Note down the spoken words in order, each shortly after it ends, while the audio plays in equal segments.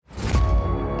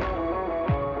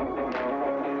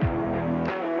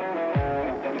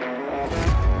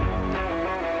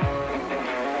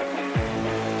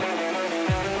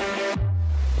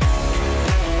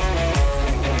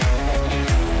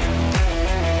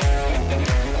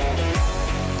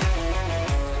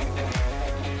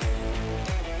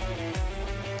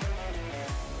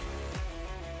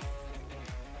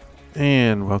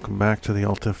And welcome back to the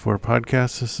Alt F4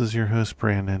 podcast. This is your host,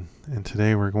 Brandon. And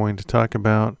today we're going to talk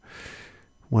about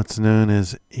what's known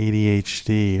as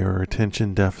ADHD, or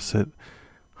Attention Deficit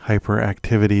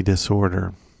Hyperactivity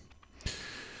Disorder.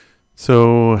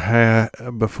 So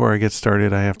before I get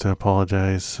started, I have to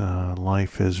apologize.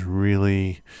 Life is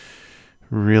really,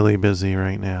 really busy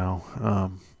right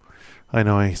now. I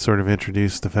know I sort of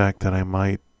introduced the fact that I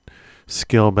might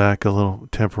scale back a little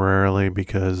temporarily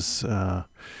because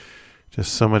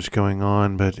just so much going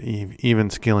on, but even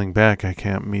scaling back, I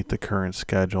can't meet the current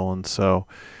schedule. And so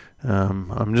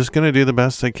I'm just going to do the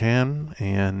best I can.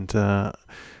 And I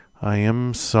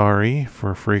am sorry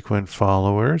for frequent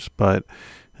followers, but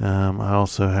I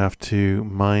also have to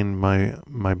mind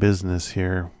my business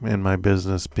here, and my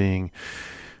business being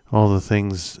all the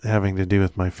things having to do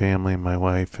with my family and my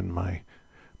wife and my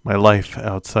life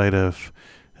outside of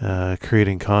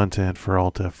creating content for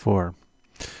Alt F4.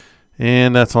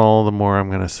 And that's all the more I'm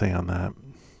going to say on that.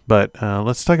 But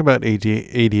let's talk about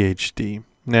ADHD.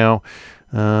 Now,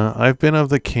 I've been of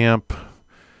the camp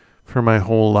for my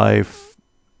whole life,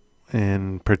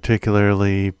 and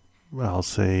particularly, I'll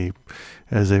say,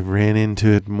 as I ran into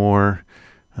it more,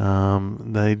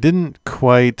 that I didn't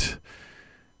quite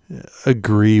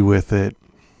agree with it.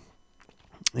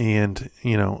 And,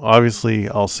 obviously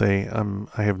I'll say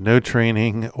I have no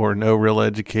training or no real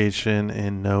education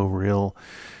and no real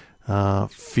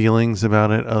feelings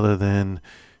about it, other than,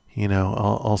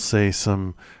 I'll say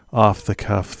some off the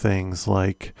cuff things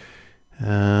like,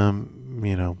 parenting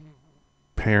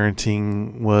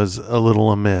was a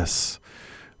little amiss,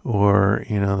 or,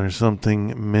 there's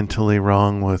something mentally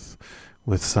wrong with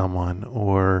someone,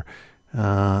 or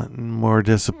more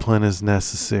discipline is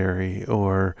necessary,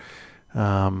 or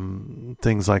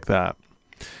things like that.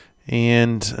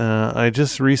 And I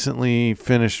just recently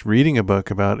finished reading a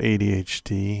book about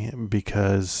ADHD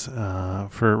because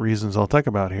for reasons I'll talk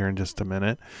about here in just a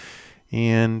minute.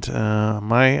 And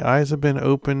my eyes have been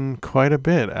open quite a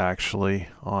bit, actually,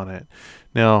 on it.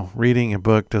 Now, reading a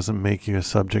book doesn't make you a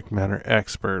subject matter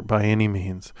expert by any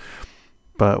means.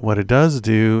 But what it does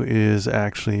do is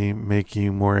actually make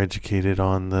you more educated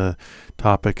on the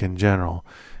topic in general.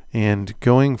 And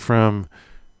going from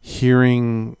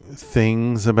hearing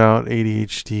things about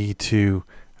ADHD to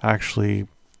actually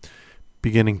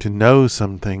beginning to know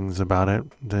some things about it,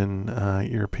 then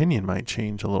your opinion might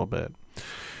change a little bit.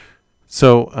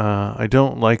 So I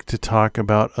don't like to talk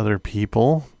about other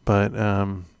people, but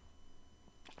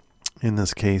in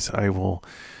this case I will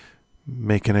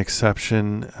make an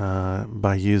exception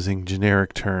by using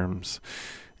generic terms.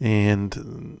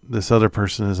 And this other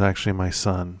person is actually my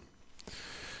son.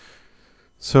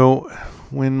 So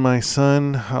when my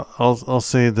son, I'll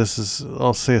say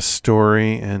a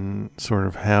story and sort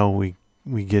of how we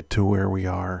get to where we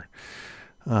are.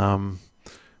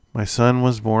 My son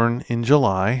was born in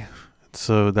July,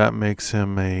 so that makes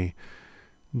him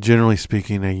generally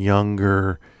speaking, a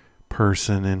younger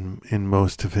person in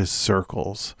most of his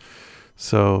circles.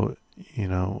 So,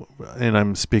 and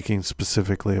I'm speaking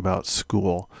specifically about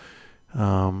school.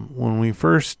 When we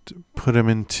first put him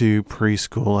into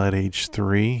preschool at age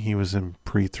 3, he was in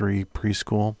pre-3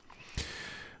 preschool.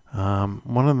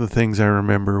 One of the things I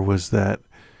remember was that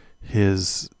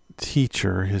his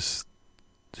teacher, his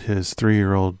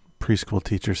 3-year-old preschool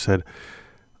teacher, said,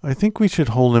 "I think we should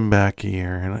hold him back a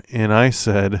year." And I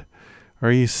said,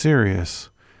 "Are you serious?"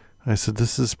 I said,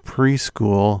 "This is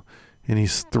preschool and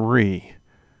he's 3.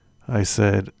 I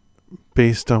said,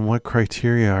 "Based on what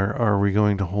criteria are we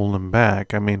going to hold him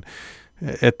back? I mean,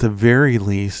 at the very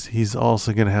least, he's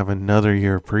also going to have another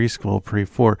year of preschool,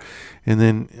 pre-4. And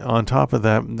then on top of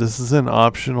that, this is an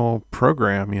optional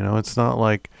program. It's not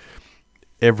like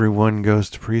everyone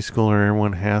goes to preschool or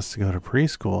everyone has to go to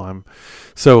preschool."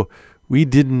 So we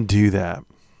didn't do that.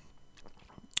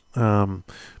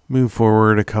 Move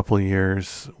forward a couple of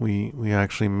years. We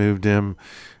actually moved him.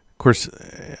 Of course,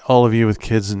 all of you with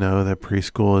kids know that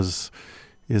preschool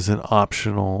is an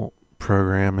optional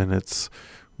program, and it's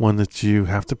one that you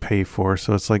have to pay for.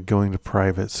 So it's like going to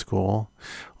private school,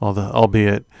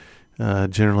 albeit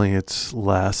generally it's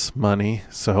less money.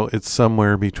 So it's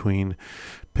somewhere between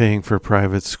paying for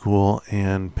private school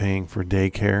and paying for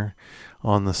daycare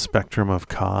on the spectrum of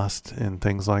cost and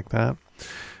things like that.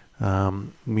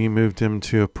 We moved him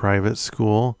to a private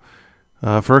school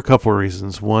for a couple of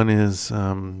reasons. One is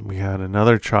we had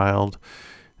another child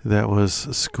that was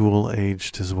school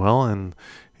aged as well, and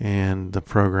the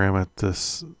program at the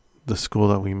school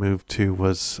that we moved to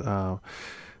was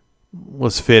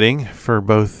fitting for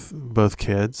both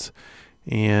kids.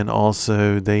 And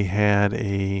also they had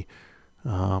a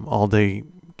all-day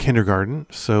kindergarten,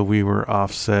 so we were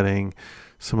offsetting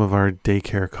some of our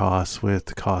daycare costs with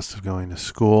the cost of going to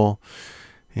school.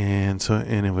 And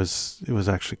it was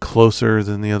actually closer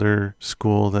than the other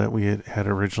school that we had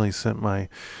originally sent my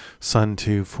son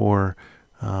to for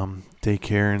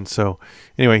daycare. And so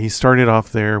anyway, he started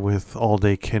off there with all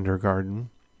day kindergarten.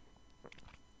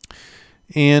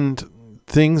 And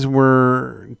things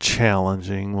were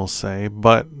challenging, we'll say,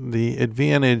 but the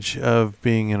advantage of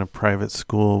being in a private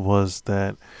school was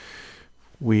that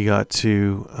we got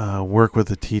to work with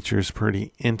the teachers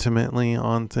pretty intimately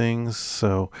on things.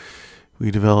 So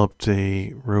we developed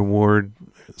a reward,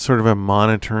 sort of a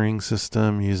monitoring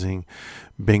system using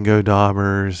bingo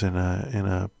daubers and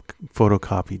a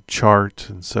photocopied chart.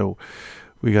 And so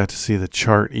we got to see the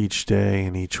chart each day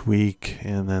and each week.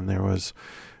 And then there was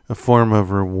a form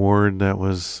of reward that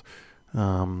was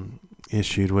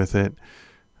issued with it,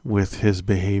 with his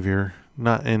behavior,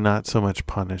 not so much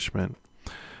punishment.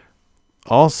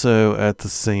 Also, at the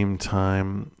same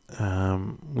time,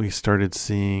 we started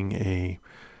seeing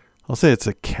I'll say it's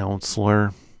a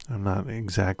counselor. I'm not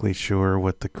exactly sure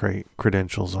what the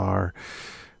credentials are.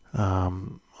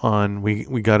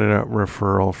 We got a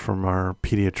referral from our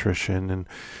pediatrician, and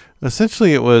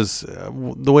essentially it was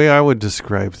the way I would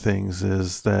describe things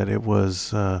is that it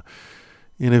was an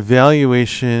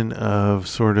evaluation of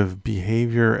sort of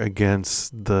behavior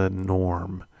against the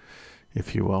norm,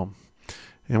 if you will.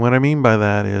 And what I mean by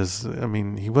that is,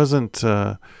 he wasn't.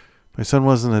 My son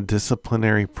wasn't a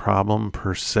disciplinary problem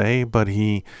per se, but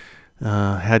he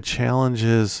had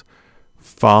challenges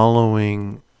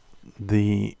following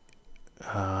the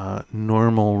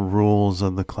normal rules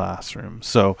of the classroom.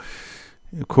 So,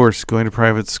 of course, going to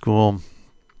private school,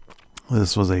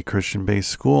 this was a Christian-based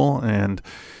school, and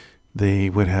they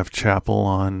would have chapel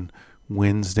on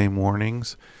Wednesday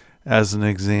mornings. As an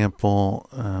example,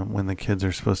 when the kids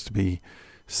are supposed to be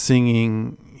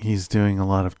singing, he's doing a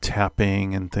lot of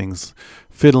tapping and things,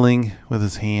 fiddling with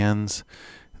his hands,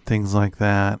 things like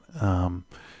that.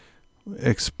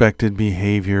 Expected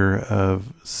behavior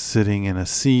of sitting in a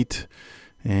seat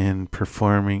and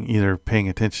performing, either paying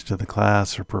attention to the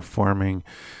class or performing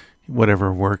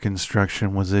whatever work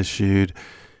instruction was issued.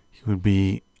 He would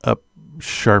be up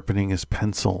sharpening his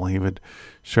pencil. He would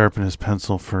sharpen his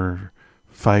pencil for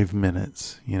 5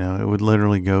 minutes. It would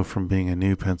literally go from being a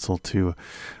new pencil to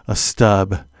a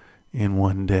stub in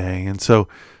one day. And so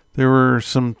there were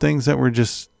some things that were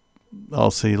just,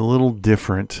 I'll say, a little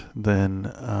different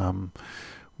than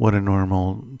what a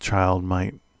normal child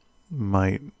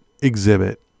might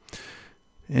exhibit.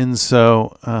 And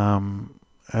so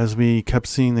as we kept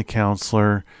seeing the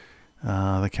counselor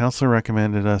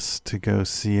recommended us to go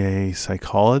see a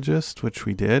psychologist, which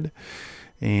we did.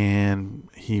 And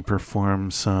he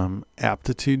performed some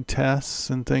aptitude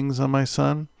tests and things on my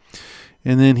son.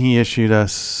 And then he issued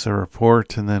us a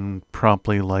report, and then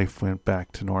promptly life went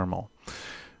back to normal.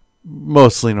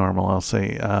 Mostly normal, I'll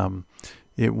say.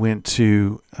 It went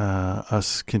to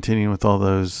us continuing with all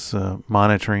those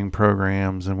monitoring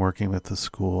programs and working with the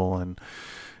school and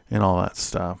all that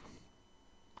stuff.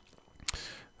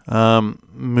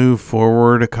 Move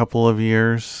forward a couple of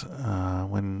years,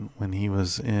 when he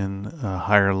was in a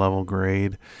higher level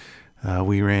grade,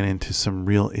 we ran into some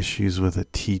real issues with a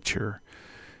teacher,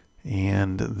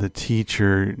 and the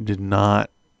teacher did not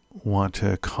want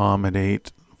to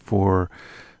accommodate for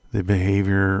the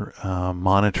behavior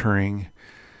monitoring.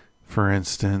 For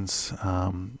instance,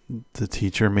 the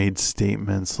teacher made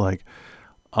statements like,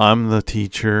 "I'm the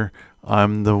teacher.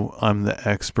 I'm the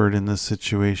expert in this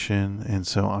situation, and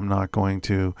so I'm not going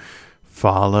to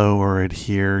follow or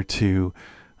adhere to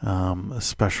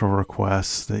special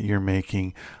requests that you're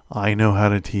making. I know how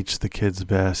to teach the kids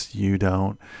best. You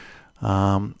don't."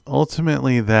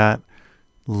 Ultimately, that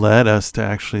led us to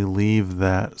actually leave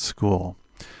that school.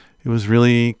 It was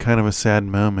really kind of a sad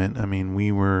moment.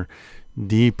 We were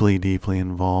deeply, deeply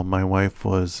involved. My wife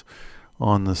was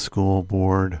on the school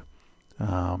board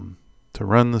to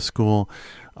run the school.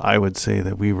 I would say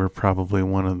that we were probably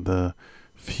one of the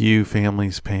few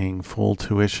families paying full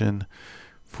tuition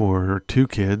for 2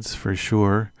 kids, for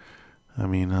sure. A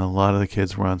lot of the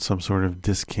kids were on some sort of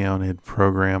discounted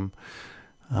program.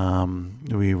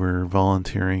 We were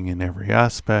volunteering in every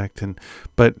aspect,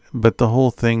 but the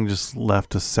whole thing just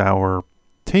left a sour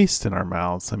taste in our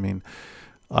mouths.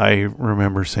 I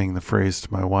remember saying the phrase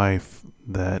to my wife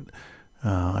that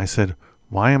I said,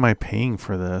 "Why am I paying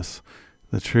for this?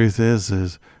 The truth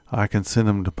is I can send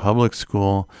them to public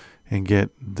school and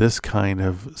get this kind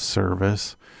of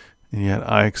service, and yet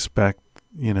I expect,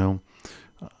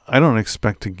 I don't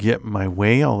expect to get my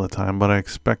way all the time, but I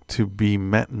expect to be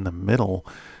met in the middle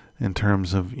in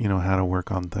terms of, how to work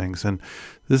on things. And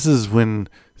this is when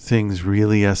things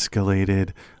really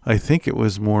escalated. I think it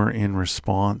was more in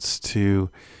response to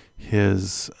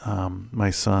my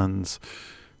son's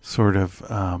sort of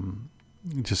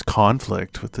just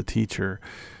conflict with the teacher.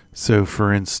 So,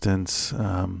 for instance,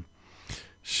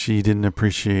 she didn't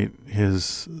appreciate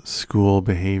his school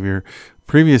behavior.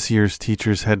 Previous years,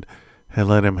 teachers had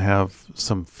let him have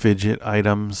some fidget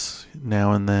items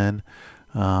now and then,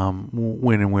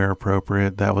 when and where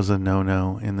appropriate. That was a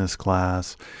no-no in this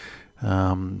class.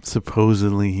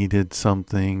 Supposedly, he did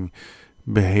something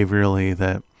behaviorally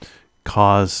that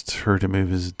caused her to move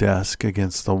his desk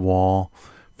against the wall,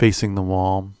 facing the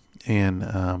wall.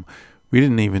 And we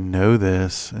didn't even know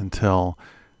this until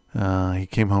he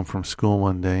came home from school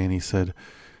one day and he said,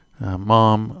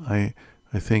 Mom, I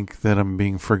think that I'm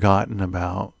being forgotten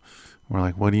about. We're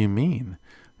like, what do you mean?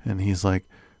 And he's like,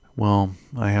 well,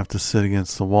 I have to sit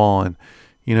against the wall. And,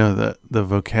 the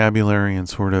vocabulary and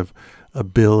sort of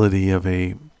ability of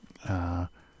a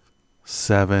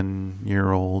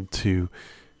 7-year-old to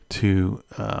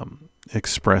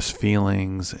express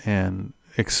feelings and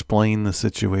explain the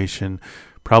situation,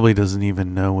 probably doesn't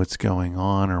even know what's going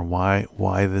on or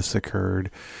why this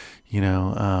occurred,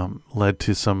 led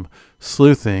to some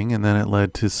sleuthing, and then it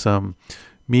led to some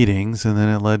meetings, and then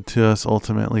it led to us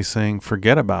ultimately saying,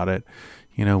 forget about it.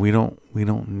 We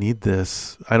don't need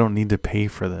this. I don't need to pay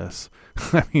for this.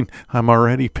 I mean, I'm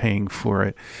already paying for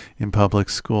it in public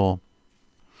school.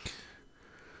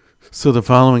 So the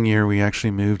following year, we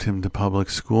actually moved him to public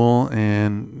school,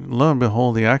 and lo and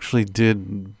behold, he actually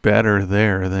did better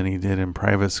there than he did in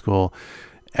private school,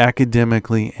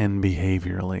 academically and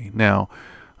behaviorally. Now,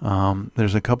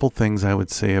 there's a couple things I would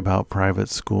say about private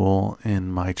school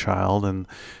in my child, and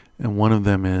one of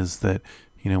them is that,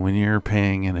 when you're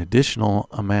paying an additional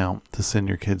amount to send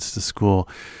your kids to school,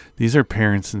 these are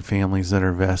parents and families that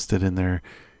are vested in their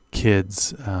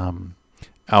kids'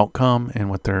 outcome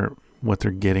and what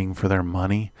they're getting for their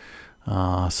money.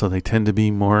 So they tend to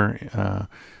be more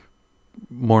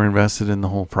invested in the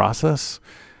whole process.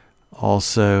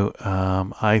 Also,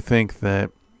 I think that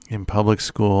in public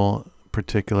school,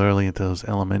 particularly at those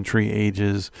elementary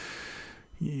ages,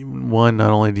 one, not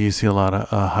only do you see a lot of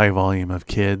high volume of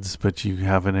kids, but you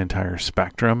have an entire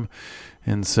spectrum.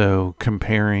 And so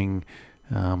comparing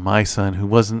my son, who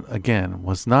was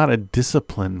not a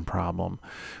discipline problem,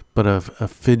 but a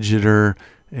fidgeter,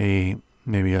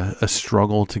 maybe a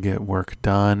struggle to get work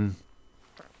done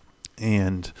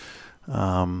and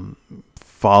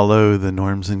follow the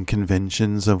norms and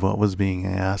conventions of what was being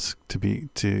asked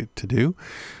to do.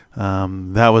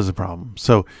 That was a problem.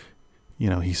 So,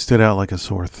 he stood out like a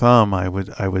sore thumb, I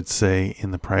would say,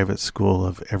 in the private school,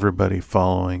 of everybody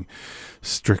following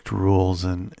strict rules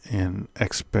and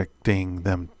expecting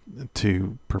them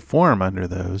to perform under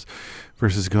those,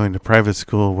 versus going to public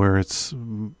school where it's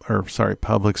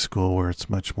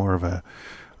much more of a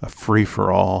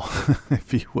free-for-all,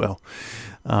 if you will.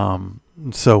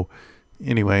 So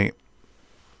anyway,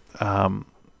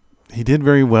 he did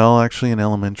very well actually in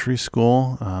elementary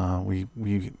school.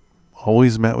 We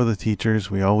always met with the teachers.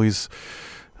 We always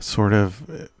sort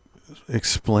of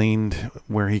explained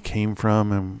where he came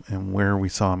from and where we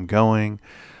saw him going.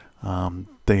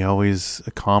 They always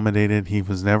accommodated. He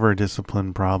was never a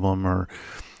discipline problem or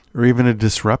even a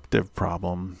disruptive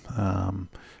problem,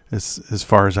 as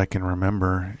far as I can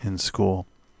remember in school.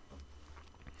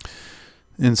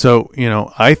 And so,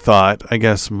 I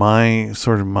guess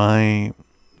my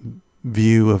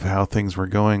view of how things were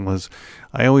going was,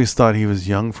 I always thought he was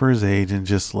young for his age and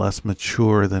just less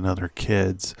mature than other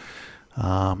kids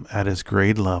at his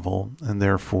grade level, and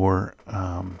therefore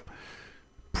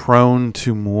prone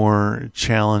to more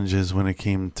challenges when it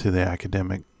came to the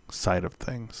academic side of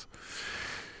things.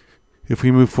 If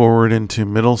we move forward into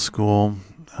middle school,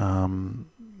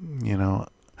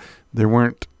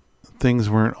 things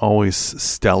weren't always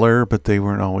stellar, but they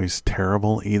weren't always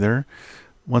terrible either.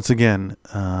 Once again,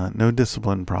 no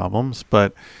discipline problems,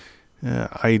 but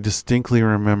I distinctly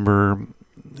remember,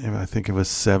 I think it was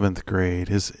 7th grade.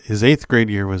 His 8th grade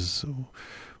year was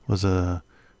the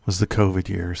COVID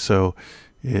year, so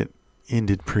it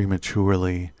ended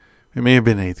prematurely. It may have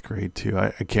been 8th grade too.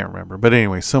 I can't remember, but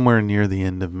anyway, somewhere near the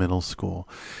end of middle school,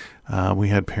 we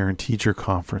had parent-teacher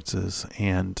conferences,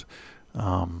 and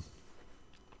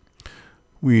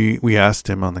we asked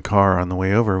him on the car on the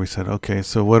way over. We said, okay,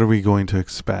 so what are we going to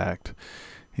expect?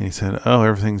 And he said, oh,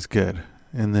 everything's good.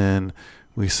 And then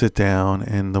we sit down,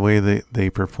 and the way they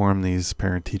perform these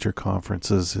parent-teacher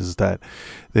conferences is that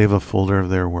they have a folder of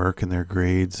their work and their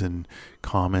grades and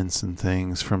comments and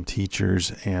things from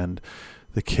teachers, and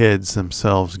the kids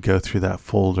themselves go through that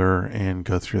folder and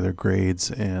go through their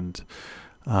grades and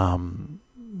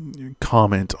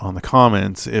comment on the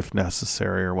comments if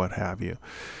necessary or what have you.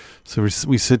 So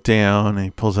we sit down and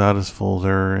he pulls out his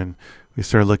folder and we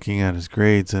start looking at his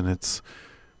grades, and it's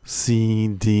C,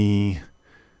 D,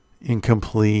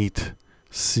 incomplete,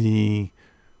 C,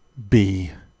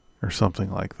 B, or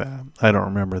something like that. I don't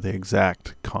remember the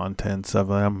exact contents of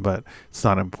them, but it's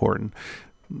not important.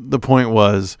 The point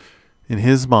was, in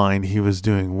his mind, he was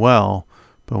doing well,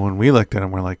 but when we looked at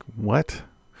him, we're like, what?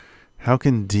 How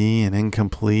can D and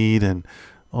incomplete and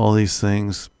all these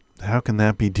things, how can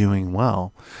that be doing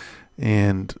well?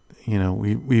 And,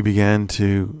 we began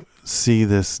to see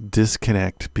this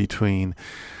disconnect between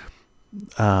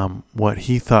what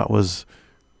he thought was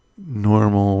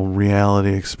normal,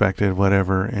 reality, expected,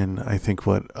 whatever, and I think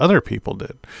what other people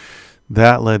did.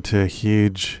 That led to a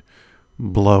huge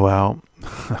blowout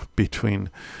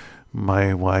between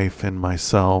my wife and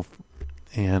myself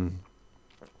and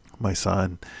my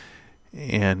son.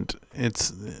 And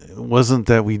it wasn't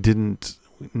that we didn't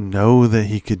know that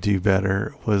he could do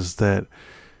better. It was that,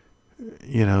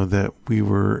 that we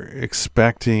were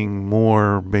expecting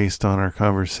more based on our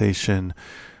conversation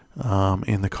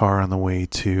in the car on the way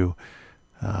to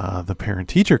the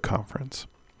parent-teacher conference.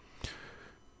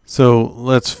 So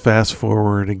let's fast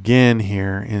forward again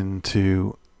here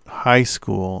into high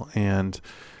school, and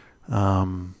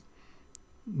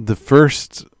the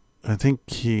first, I think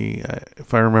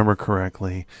if I remember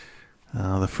correctly,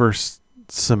 the first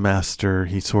semester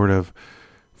he sort of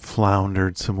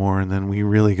floundered some more, and then we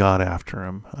really got after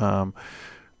him.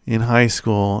 In high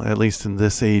school, at least in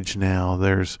this age now,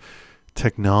 there's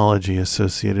technology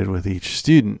associated with each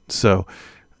student. So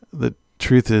the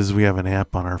truth is we have an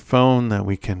app on our phone that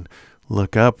we can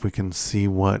look up. We can see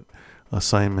what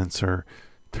assignments are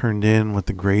turned in, what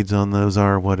the grades on those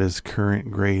are, what his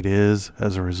current grade is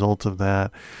as a result of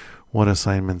that, what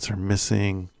assignments are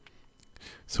missing,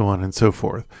 so on and so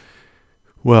forth.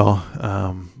 Well,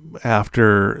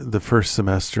 after the first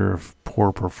semester of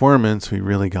poor performance, we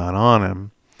really got on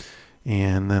him,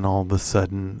 and then all of a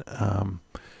sudden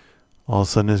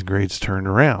his grades turned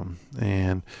around,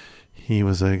 and he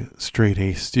was a straight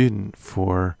A student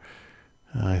for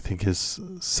I think his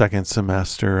second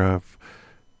semester of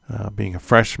being a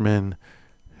freshman,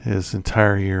 his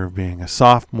entire year of being a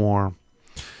sophomore.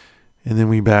 And then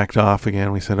we backed off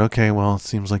again. We said, okay, well, it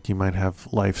seems like you might have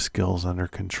life skills under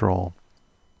control.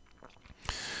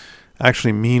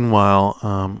 Actually, meanwhile,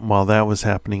 while that was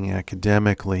happening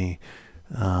academically,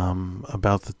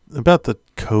 about the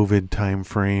COVID time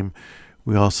frame,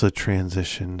 we also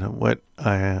transitioned.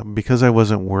 Because I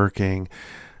wasn't working,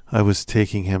 I was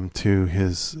taking him to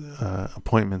his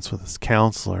appointments with his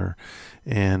counselor,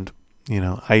 and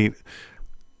I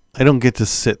don't get to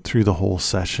sit through the whole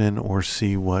session or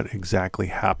see what exactly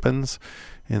happens,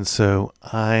 and so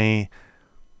I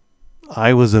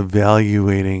was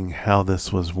evaluating how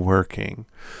this was working.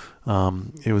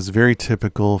 It was very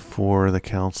typical for the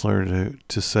counselor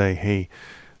to say, hey,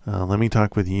 let me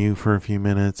talk with you for a few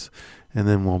minutes, and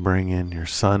then we'll bring in your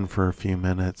son for a few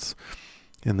minutes,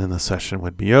 and then the session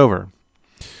would be over.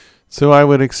 So I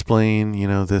would explain,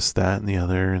 this, that, and the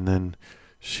other, and then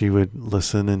she would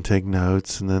listen and take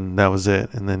notes, and then that was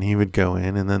it. And then he would go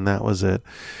in, and then that was it.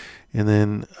 And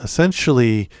then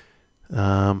essentially,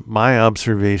 my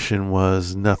observation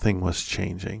was nothing was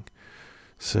changing.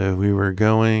 So we were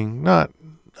going,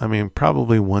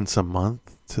 probably once a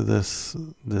month to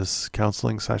this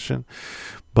counseling session,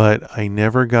 but I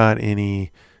never got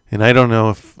any, and I don't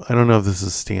know if this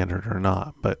is standard or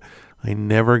not, but I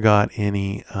never got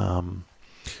any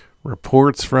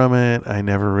reports from it. I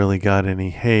never really got any,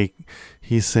 hey,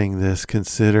 he's saying this,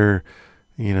 consider,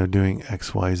 doing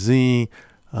X, Y, Z,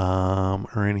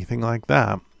 or anything like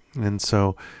that. And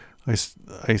so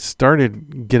I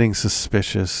started getting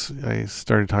suspicious. I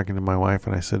started talking to my wife,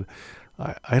 and I said,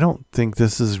 I don't think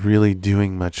this is really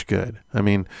doing much good. I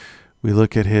mean, we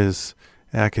look at his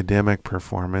academic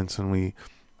performance, and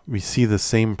we see the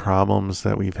same problems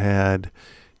that we've had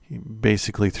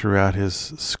basically throughout his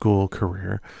school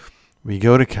career. We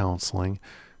go to counseling.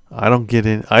 I don't get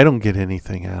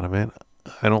anything out of it.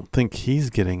 I don't think he's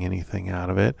getting anything out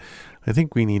of it. I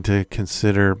think we need to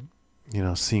consider,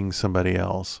 seeing somebody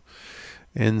else.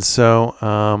 And so,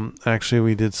 actually,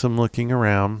 we did some looking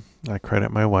around. I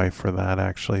credit my wife for that.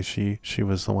 Actually, she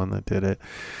was the one that did it.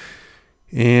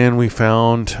 And we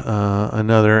found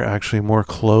another, actually more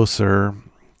closer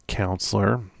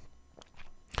counselor.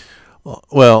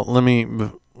 Well, let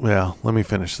me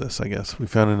finish this, I guess. We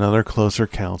found another closer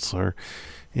counselor,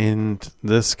 And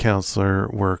this counselor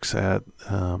works at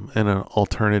in an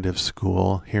alternative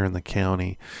school here in the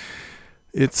county.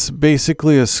 It's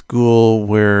basically a school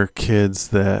where kids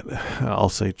that, I'll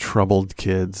say troubled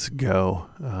kids,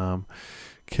 go.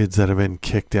 Kids that have been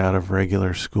kicked out of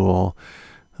regular school,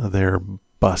 they're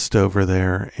bussed over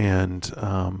there, and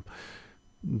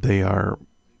they go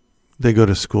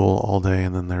to school all day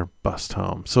and then they're bussed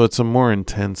home. So it's a more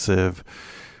intensive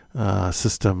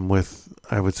system with,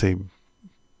 I would say,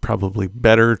 probably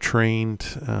better trained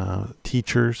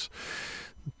teachers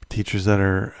that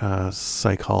are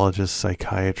psychologists,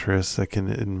 psychiatrists that can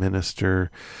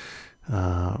administer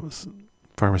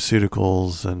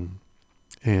pharmaceuticals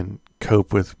and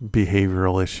cope with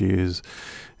behavioral issues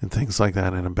and things like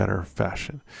that in a better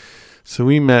fashion. So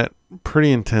we met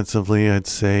pretty intensively, I'd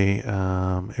say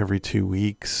every 2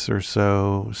 weeks or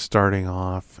so, starting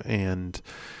off, and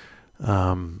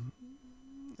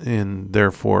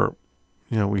therefore,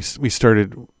 we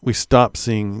stopped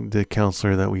seeing the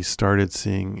counselor that we started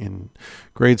seeing in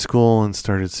grade school and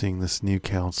started seeing this new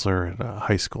counselor at a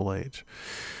high school age.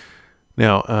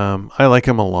 Now, I like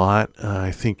him a lot.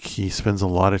 I think he spends a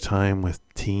lot of time with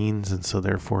teens, and so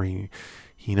therefore he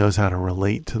knows how to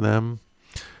relate to them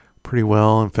pretty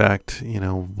well. In fact,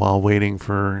 while waiting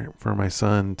for my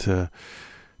son to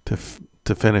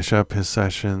finish up his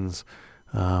sessions,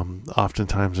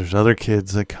 oftentimes there's other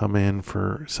kids that come in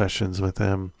for sessions with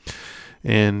him.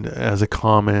 And as a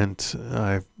comment,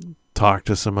 I've talked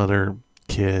to some other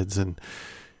kids, and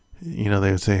they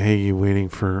would say, "Hey, you waiting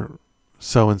for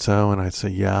so-and-so?" And I'd say,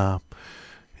 "Yeah."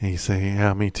 And he'd say,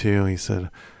 "Yeah, me too." He said,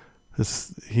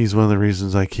 he's one of the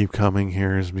reasons I keep coming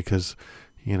here is because,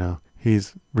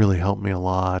 he's really helped me a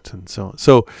lot. And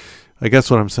so I guess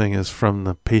what I'm saying is, from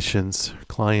the patients,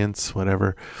 clients,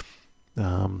 whatever,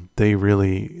 they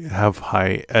really have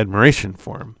high admiration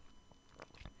for him.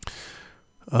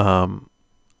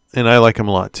 And I like him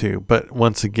a lot too. But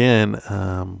once again,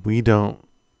 we don't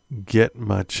get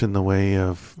much in the way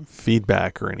of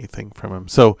feedback or anything from him.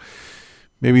 So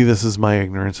maybe this is my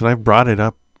ignorance, and I've brought it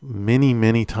up many,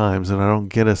 many times, and I don't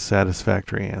get a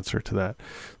satisfactory answer to that.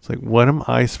 It's like, what am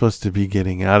I supposed to be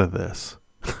getting out of this?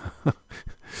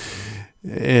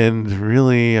 And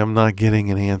really, I'm not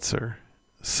getting an answer.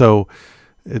 So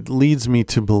it leads me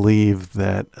to believe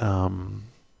that,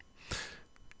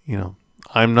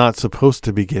 I'm not supposed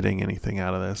to be getting anything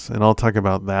out of this. And I'll talk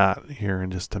about that here in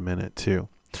just a minute too.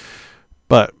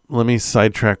 But let me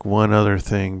sidetrack one other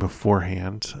thing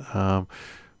beforehand.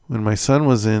 When my son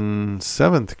was in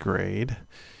 7th grade,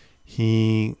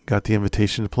 he got the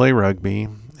invitation to play rugby,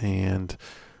 and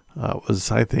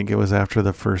I think it was after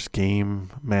the first game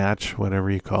match, whatever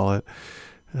you call it.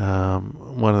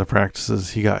 One of the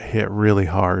practices, he got hit really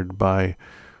hard by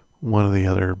one of the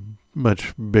other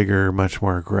much bigger, much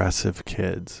more aggressive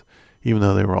kids, even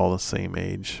though they were all the same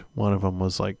age. One of them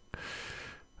was like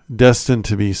destined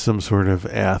to be some sort of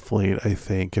athlete, I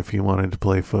think, if he wanted to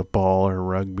play football or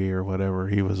rugby or whatever.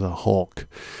 He was a Hulk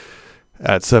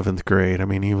at 7th grade. I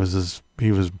mean, he was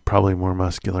probably more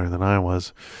muscular than I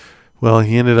was. Well,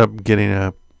 he ended up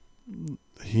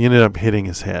hitting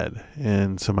his head,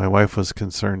 and so my wife was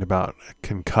concerned about a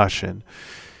concussion,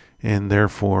 and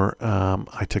therefore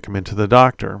I took him into the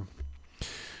doctor.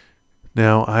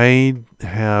 Now, I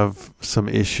have some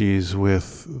issues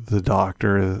with the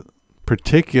doctor,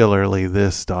 particularly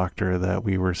this doctor that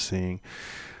we were seeing,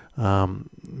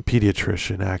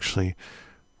 pediatrician, actually.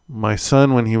 My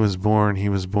son, when he was born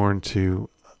to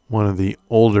one of the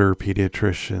older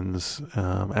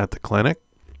pediatricians at the clinic.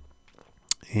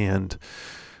 And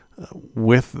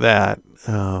with that,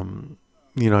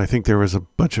 I think there was a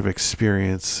bunch of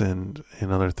experience and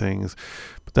other things.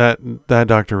 But that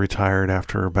doctor retired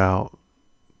after about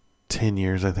 10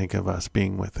 years, I think, of us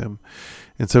being with him.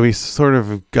 And so he's sort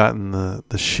of gotten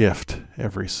the shift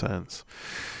ever since.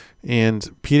 And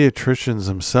pediatricians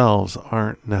themselves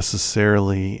aren't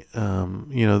necessarily,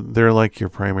 they're like your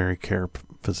primary care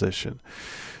physician.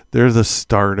 They're the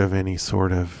start of any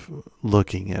sort of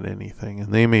looking at anything.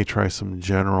 And they may try some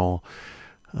general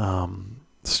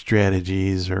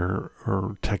strategies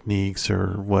or techniques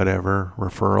or whatever,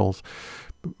 referrals,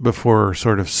 before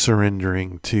sort of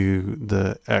surrendering to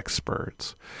the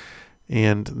experts.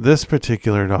 And this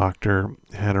particular doctor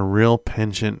had a real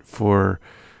penchant for,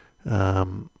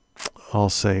 I'll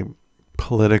say,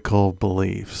 political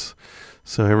beliefs.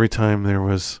 So every time there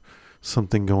was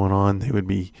something going on, they would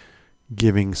be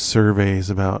giving surveys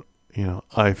about,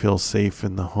 I feel safe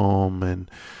in the home,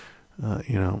 and,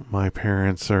 my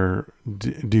parents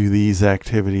do these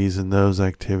activities and those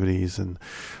activities, and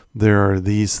there are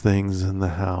these things in the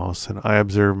house, and I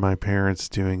observe my parents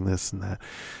doing this and that.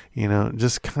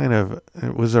 just kind of,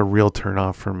 it was a real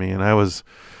turnoff for me. And I was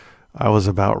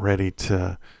about ready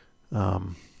to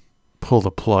pull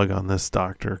the plug on this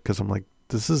doctor, because I'm like,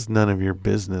 this is none of your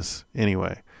business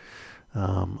anyway.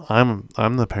 I'm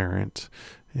the parent,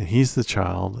 and he's the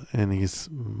child, and he's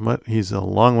a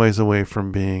long ways away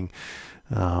from being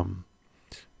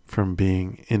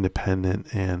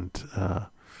independent and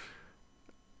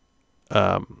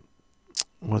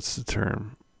what's the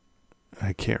term?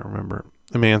 I can't remember.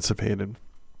 Emancipated.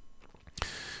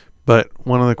 But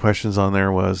one of the questions on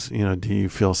there was, do you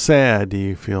feel sad? Do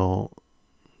you feel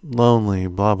lonely?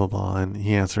 Blah, blah, blah. And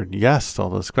he answered yes to all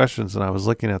those questions. And I was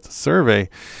looking at the survey,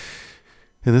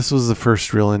 and this was the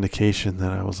first real indication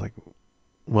that I was like,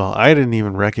 well, I didn't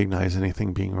even recognize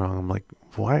anything being wrong. I'm like,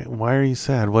 why are you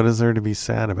sad? What is there to be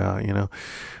sad about?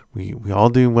 We all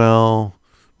do well.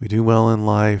 We do well in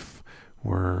life.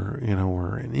 We're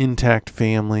an intact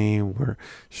family. We're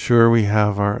sure we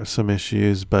have some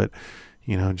issues, but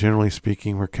generally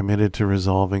speaking, we're committed to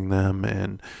resolving them.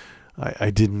 And I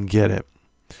didn't get it.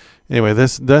 Anyway,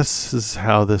 this is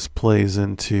how this plays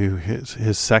into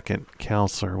his second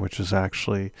counselor, which is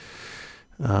actually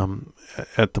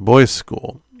at the boys'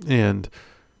 school. And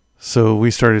so we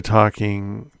started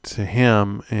talking to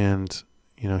him, and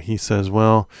he says,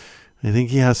 well, I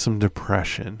think he has some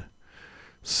depression.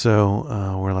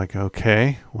 So we're like,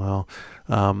 okay, well,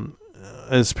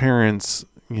 as parents,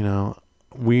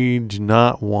 we do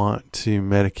not want to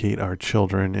medicate our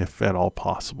children if at all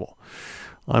possible.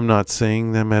 I'm not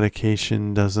saying that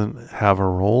medication doesn't have a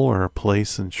role or a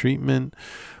place in treatment,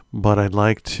 but I'd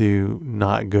like to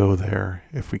not go there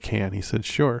if we can. He said,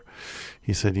 sure.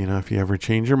 He said, if you ever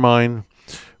change your mind,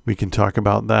 we can talk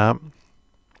about that.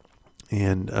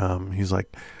 And he's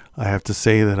like, I have to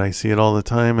say that I see it all the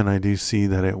time, and I do see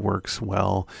that it works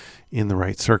well in the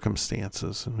right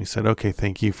circumstances. And we said, okay,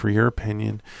 thank you for your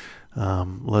opinion.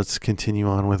 Let's continue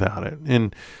on without it.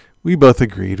 And we both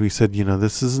agreed. We said,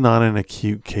 this is not an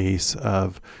acute case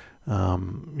of,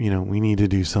 we need to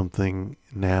do something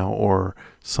now, or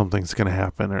something's going to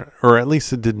happen, or at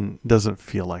least it doesn't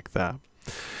feel like that.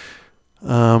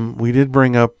 We did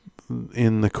bring up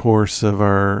in the course of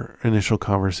our initial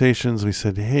conversations, we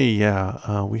said, hey,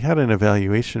 we had an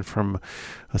evaluation from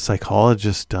a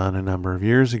psychologist done a number of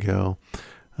years ago.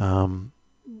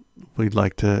 We'd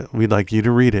like you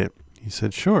to read it. He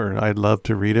said, sure, I'd love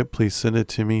to read it. Please send it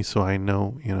to me so I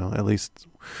know, at least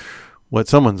what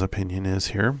someone's opinion is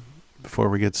here before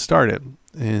we get started.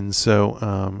 And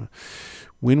so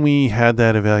when we had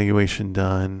that evaluation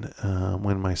done,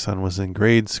 when my son was in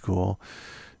grade school,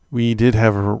 we did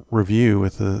have a review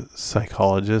with a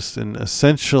psychologist, and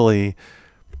essentially,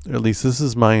 at least this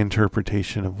is my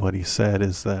interpretation of what he said,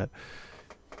 is that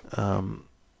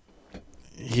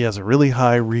he has a really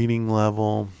high reading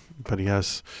level, but he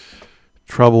has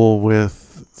trouble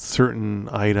with certain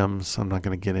items. I'm not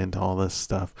going to get into all this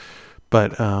stuff,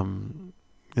 but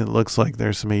it looks like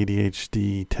there's some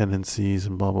ADHD tendencies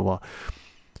and blah, blah, blah.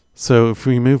 So if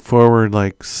we move forward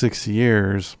like 6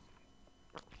 years,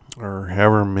 or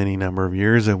however many number of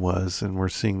years it was, and we're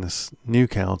seeing this new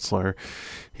counselor,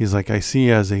 he's like, I see he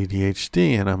has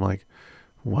ADHD. And I'm like,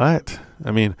 what?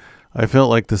 I mean, I felt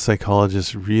like the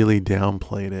psychologist really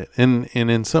downplayed it. And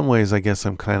in some ways, I guess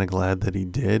I'm kind of glad that he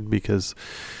did, because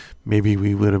maybe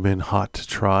we would have been hot to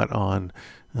trot on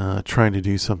trying to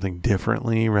do something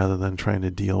differently rather than trying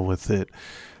to deal with it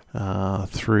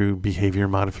through behavior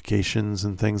modifications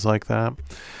and things like that.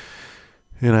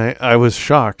 And I was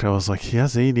shocked. I was like, he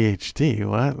has ADHD.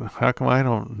 What? How come I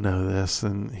don't know this?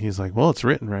 And he's like, well, it's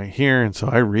written right here. And so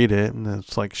I read it, and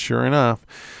it's like, sure enough.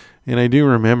 And I do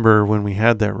remember when we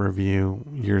had that review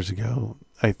years ago,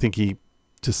 I think he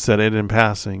just said it in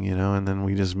passing, and then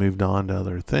we just moved on to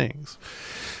other things.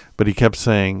 But he kept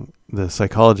saying, the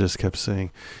psychologist kept saying,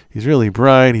 he's really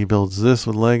bright. He builds this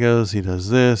with Legos. He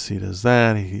does this. He does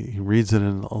that. He reads it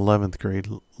in 11th grade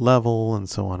level, and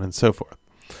so on and so forth.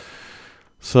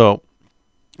 So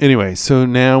anyway, so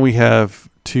now we have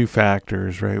two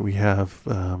factors, right? We have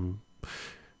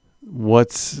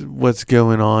what's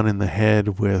going on in the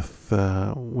head with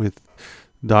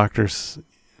doctors,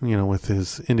 with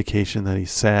his indication that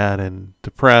he's sad and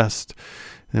depressed.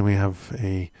 Then we have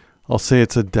I'll say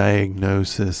it's a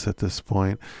diagnosis at this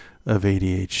point of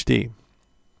ADHD.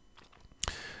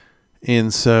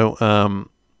 And so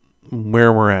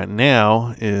where we're at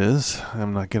now is,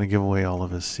 I'm not going to give away all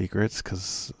of his secrets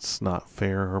because it's not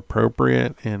fair or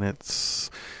appropriate, and it's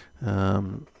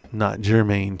not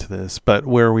germane to this. But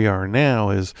where we are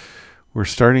now is we're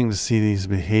starting to see these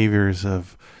behaviors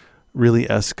of really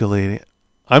escalating.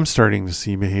 I'm starting to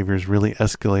see behaviors really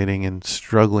escalating and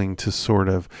struggling to sort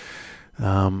of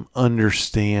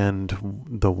understand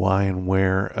the why and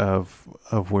where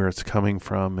of where it's coming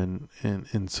from,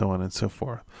 and so on and so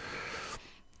forth.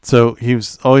 So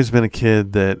he's always been a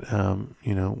kid that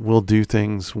will do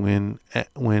things when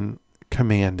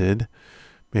commanded.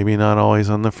 Maybe not always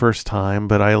on the first time,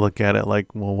 but I look at it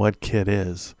like, well, what kid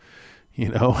is?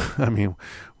 I mean,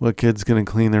 what kid's going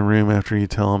to clean their room after you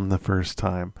tell them the first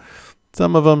time?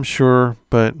 Some of them, sure,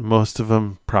 but most of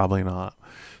them, probably not.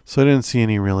 So I didn't see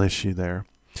any real issue there.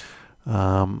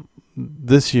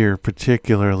 This year,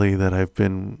 particularly, that I've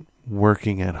been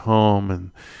working at home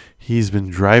and he's been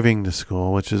driving to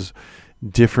school, which is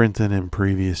different than in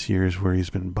previous years where he's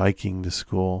been biking to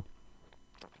school.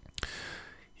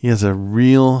 He has a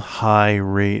real high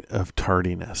rate of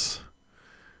tardiness.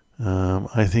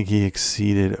 I think he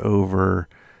exceeded over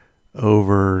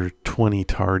 20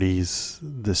 tardies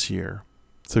this year.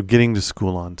 So getting to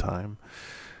school on time.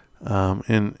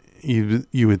 And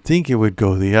you would think it would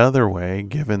go the other way,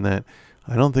 given that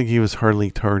I don't think he was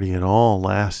hardly tardy at all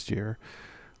last year.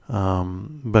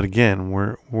 But again,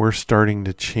 we're starting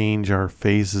to change our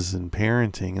phases in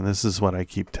parenting, and this is what I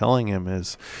keep telling him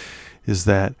is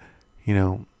that,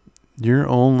 you're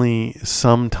only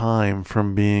some time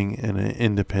from being an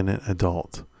independent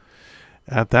adult.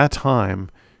 At that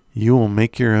time, you will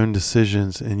make your own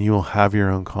decisions and you will have your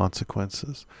own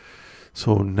consequences.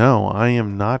 So no, I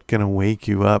am not going to wake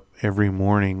you up every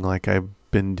morning like I've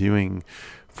been doing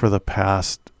for the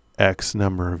past X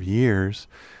number of years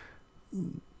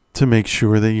to make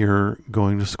sure that you're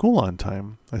going to school on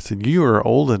time. I said, you are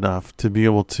old enough to be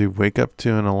able to wake up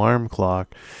to an alarm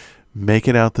clock, make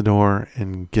it out the door,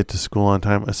 and get to school on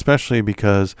time, especially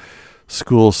because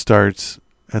school starts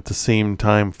at the same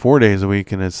time 4 days a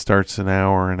week, and it starts an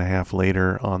hour and a half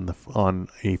later on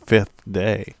a fifth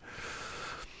day.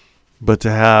 But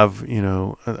to have,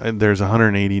 there's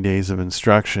 180 days of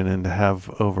instruction, and to have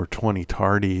over 20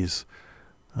 tardies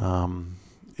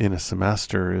in a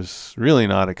semester is really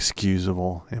not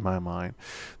excusable in my mind.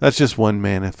 That's just one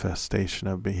manifestation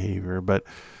of behavior, but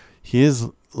he is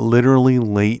literally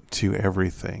late to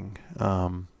everything.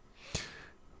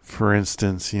 For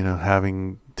instance,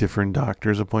 having different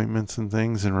doctor's appointments and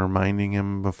things and reminding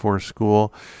him before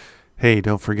school, hey,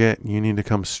 don't forget, you need to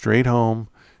come straight home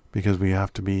because we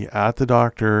have to be at the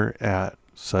doctor at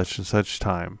such and such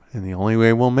time. And the only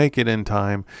way we'll make it in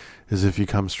time is if you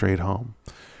come straight home.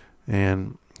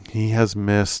 And he has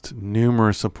missed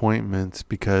numerous appointments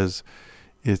because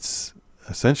it's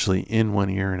essentially in one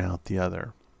ear and out the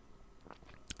other.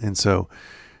 And so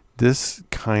this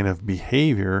kind of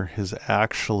behavior is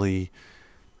actually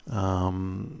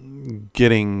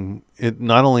getting it.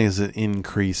 Not only is it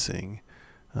increasing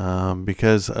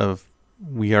because of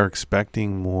we are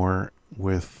expecting more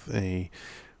with an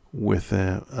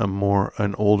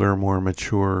older, more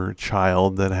mature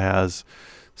child that has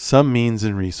some means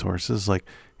and resources. Like,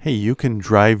 hey, you can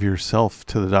drive yourself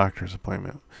to the doctor's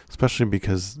appointment, especially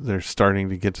because they're starting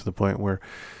to get to the point where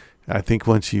I think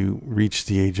once you reach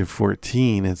the age of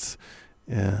 14, it's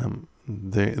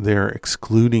they're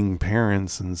excluding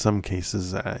parents in some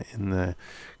cases in the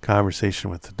conversation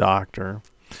with the doctor.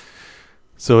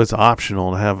 So it's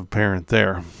optional to have a parent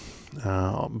there.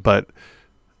 But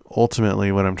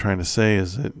ultimately what I'm trying to say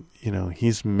is that,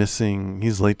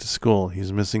 he's late to school.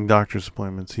 He's missing doctor's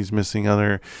appointments. He's missing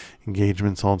other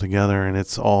engagements altogether. And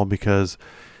it's all because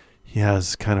he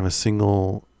has kind of a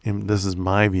single, this is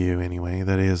my view anyway,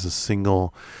 that he has a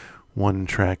single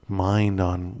one-track mind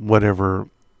on whatever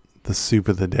the soup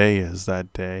of the day is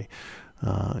that day.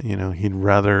 He'd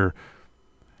rather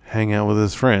hang out with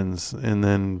his friends, and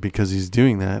then because he's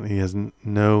doing that, he has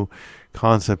no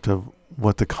concept of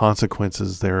what the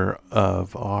consequences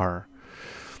thereof are.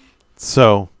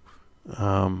 So,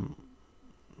 hold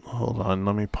on,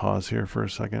 let me pause here for a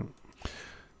second.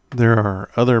 There are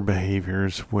other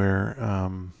behaviors where,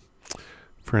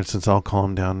 for instance, I'll call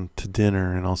him down to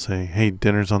dinner and I'll say, hey,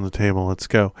 dinner's on the table, let's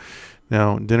go.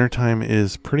 Now, dinner time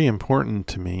is pretty important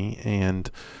to me,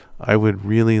 and I would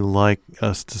really like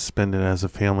us to spend it as a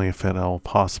family if at all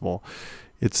possible.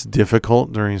 It's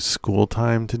difficult during school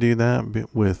time to do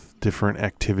that with different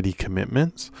activity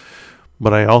commitments,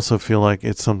 but I also feel like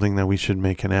it's something that we should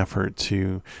make an effort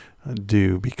to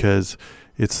do because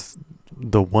it's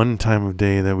the one time of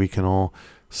day that we can all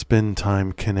spend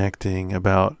time connecting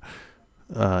about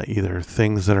either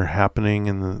things that are happening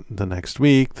in the next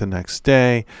week, the next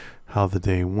day, how the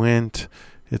day went.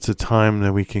 It's a time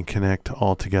that we can connect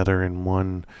all together in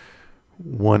one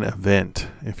event,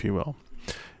 if you will.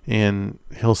 And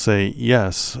he'll say,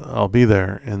 yes, I'll be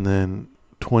there. And then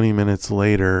 20 minutes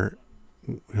later,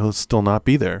 he'll still not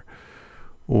be there.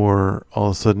 or all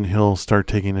of a sudden he'll start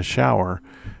taking a shower.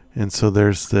 And so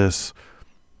there's this,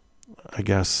 I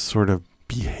guess, sort of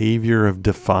behavior of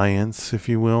defiance, if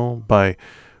you will, by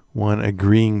one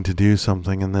agreeing to do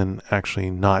something and then actually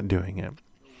not doing it.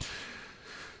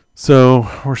 So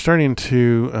we're starting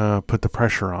to put the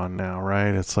pressure on now,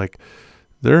 right? It's like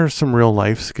there are some real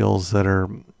life skills that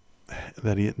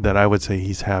I would say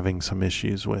he's having some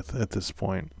issues with at this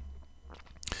point.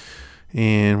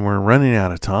 And we're running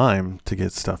out of time to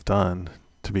get stuff done,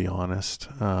 to be honest.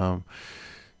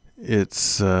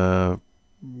 It's not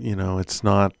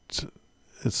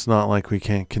like we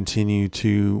can't continue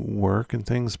to work and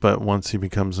things, but once he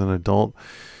becomes an adult,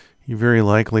 he very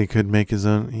likely could make his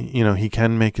own, he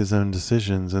can make his own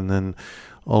decisions, and then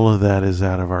all of that is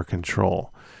out of our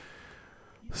control.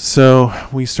 So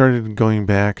we started going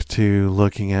back to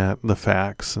looking at the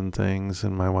facts and things,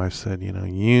 and my wife said,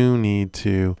 you need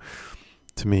to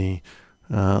me,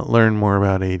 learn more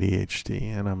about ADHD.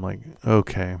 And I'm like,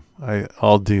 okay,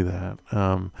 I'll do that.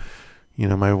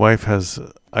 My wife has,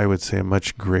 I would say, a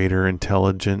much greater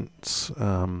intelligence,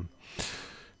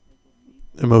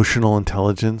 emotional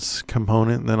intelligence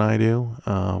component than I do.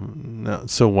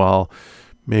 So while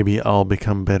maybe I'll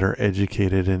become better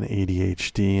educated in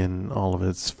ADHD and all of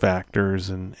its factors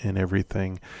and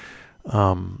everything,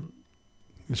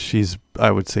 she's,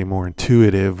 I would say, more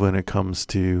intuitive when it comes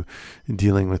to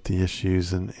dealing with the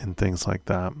issues and things like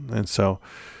that. And so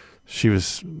she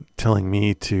was telling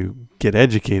me to get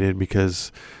educated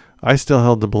because I still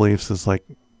held the beliefs as like,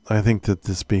 I think that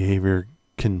this behavior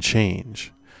can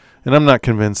change. And I'm not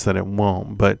convinced that it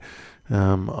won't, but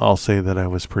I'll say that I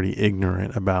was pretty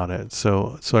ignorant about it.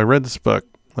 So I read this book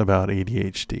about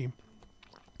ADHD.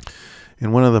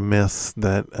 And one of the myths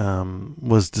that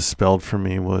was dispelled for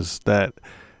me was that,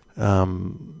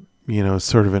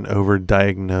 sort of an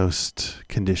overdiagnosed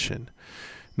condition.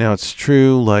 Now, it's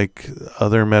true, like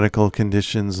other medical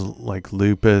conditions like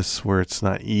lupus, where it's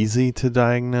not easy to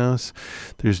diagnose.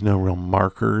 There's no real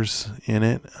markers in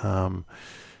it.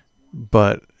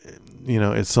 But,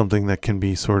 it's something that can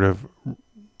be sort of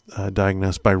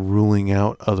diagnosed by ruling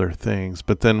out other things.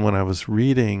 But then when I was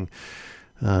reading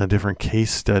different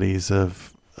case studies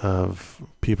of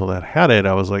people that had it,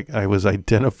 I was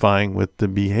identifying with the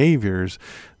behaviors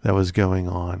that was going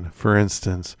on. For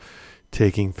instance,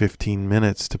 taking 15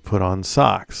 minutes to put on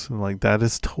socks. Like, that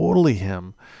is totally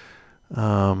him.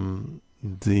 The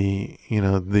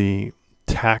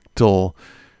tactile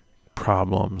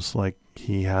problems, like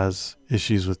he has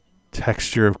issues with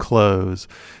texture of clothes,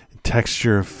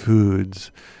 texture of foods,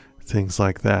 things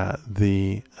like that.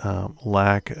 The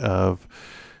lack of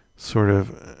sort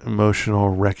of emotional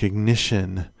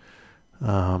recognition,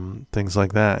 things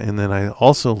like that. And then I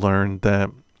also learned that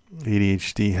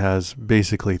ADHD has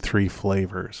basically 3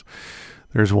 flavors.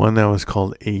 There's one that was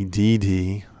called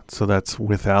ADD, so that's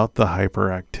without the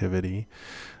hyperactivity.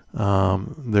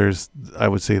 There's, I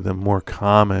would say, the more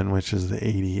common, which is the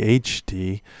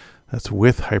ADHD, that's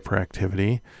with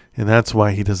hyperactivity. And that's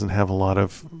why he doesn't have a lot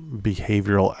of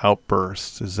behavioral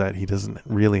outbursts, is that he doesn't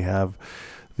really have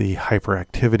the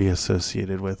hyperactivity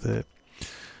associated with it.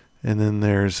 And then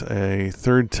there's a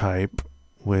third type,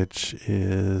 which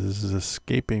is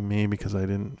escaping me because I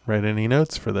didn't write any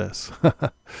notes for this.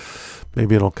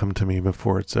 Maybe it'll come to me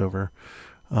before it's over.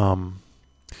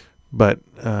 But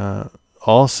I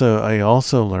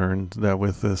also learned that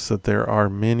with this, that there are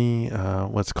many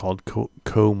what's called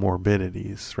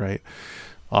comorbidities, right?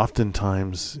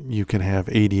 Oftentimes you can have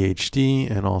ADHD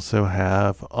and also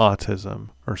have autism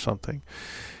or something.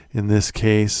 In this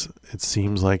case, it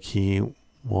seems like he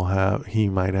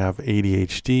might have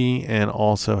ADHD and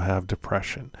also have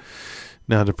depression.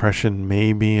 Now, depression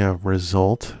may be a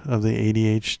result of the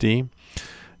ADHD,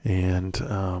 and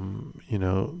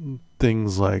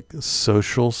things like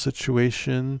social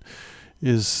situation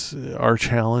are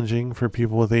challenging for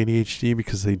people with ADHD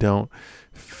because they don't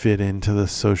fit into the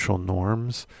social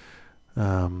norms.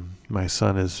 My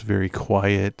son is very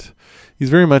quiet. He's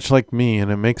very much like me, and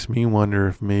it makes me wonder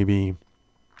if maybe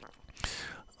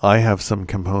I have some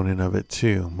component of it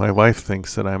too. My wife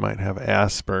thinks that I might have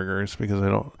Asperger's because I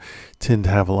don't tend to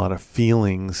have a lot of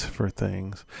feelings for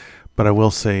things. But I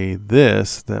will say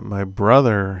this, that my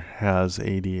brother has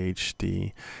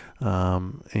ADHD,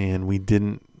 and we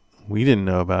didn't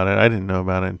know about it. I didn't know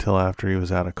about it until after he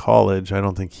was out of college. I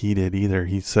don't think he did either.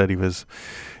 He said he was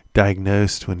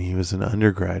diagnosed when he was an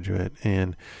undergraduate,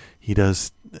 and he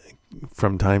does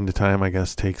from time to time, I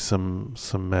guess, take some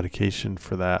medication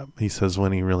for that. He says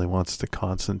when he really wants to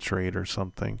concentrate or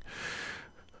something.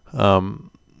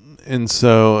 And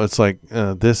so it's like,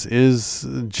 this is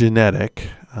genetic.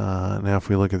 Now, if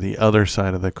we look at the other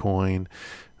side of the coin,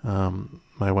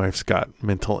 my wife's got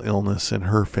mental illness in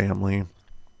her family,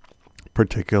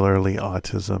 particularly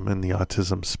autism and the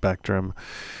autism spectrum.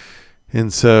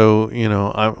 And so,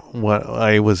 what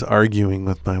I was arguing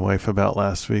with my wife about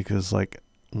last week is like,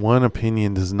 one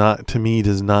opinion does not mean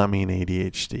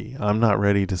ADHD. I'm not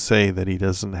ready to say that he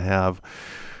doesn't have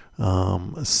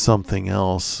something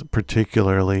else,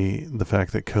 particularly the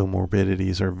fact that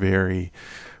comorbidities are very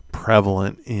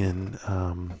prevalent in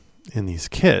these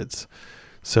kids.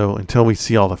 So until we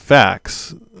see all the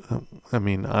facts,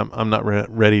 I'm not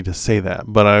ready to say that,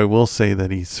 but I will say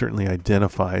that he certainly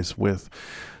identifies with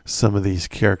some of these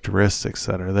characteristics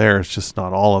that are there. It's just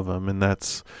not all of them, and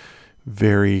that's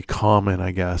very common,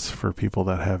 I guess, for people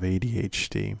that have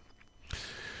ADHD.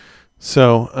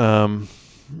 So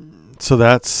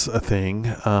that's a thing.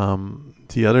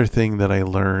 The other thing that I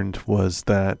learned was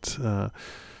that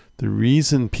the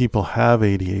reason people have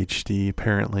ADHD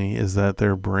apparently is that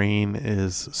their brain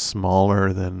is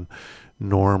smaller than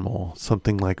normal,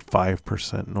 something like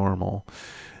 5% normal.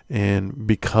 And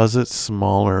because it's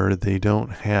smaller, they don't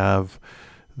have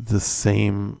the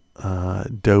same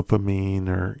dopamine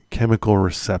or chemical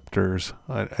receptors.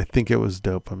 I think it was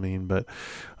dopamine, but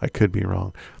I could be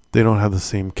wrong. They don't have the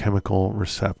same chemical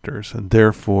receptors, and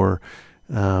therefore,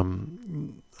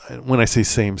 when I say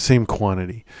same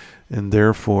quantity, and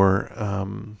therefore,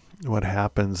 what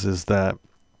happens is that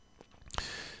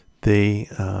they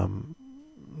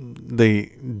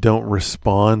don't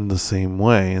respond the same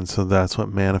way, and so that's what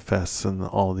manifests in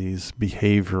all these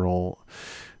behavioral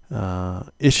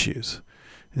issues.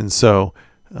 And so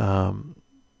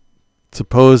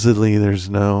supposedly there's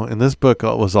no, and this book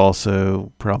was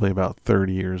also probably about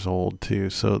 30 years old too,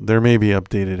 so there may be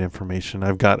updated information.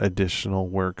 I've got additional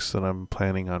works that I'm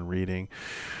planning on reading.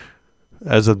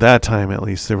 As of that time, at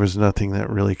least, there was nothing that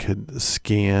really could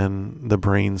scan the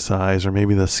brain size, or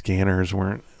maybe the scanners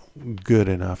weren't good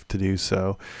enough to do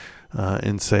so,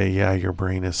 and say, yeah, your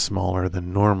brain is smaller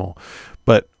than normal.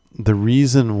 But the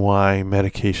reason why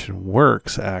medication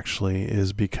works actually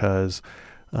is because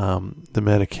the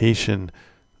medication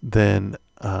then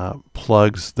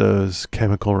plugs those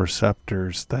chemical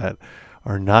receptors that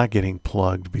are not getting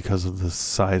plugged because of the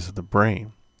size of the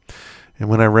brain. And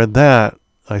when I read that,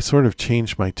 I sort of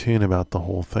changed my tune about the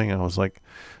whole thing. I was like,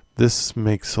 this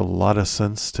makes a lot of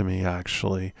sense to me,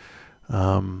 actually.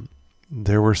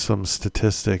 There were some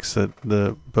statistics that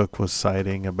the book was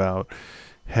citing about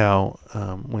how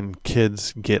when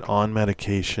kids get on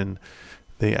medication,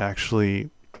 they actually,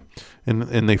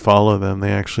 and they follow them,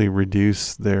 they actually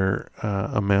reduce their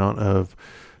amount of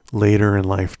later in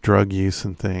life drug use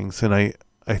and things. And I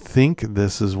think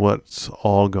this is what's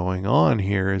all going on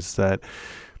here, is that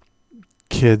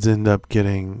kids end up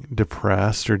getting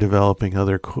depressed or developing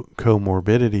other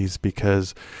comorbidities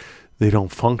because they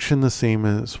don't function the same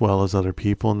as well as other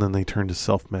people, and then they turn to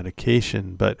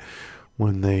self-medication. But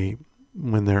when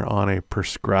they're on a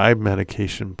prescribed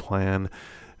medication plan,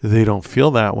 they don't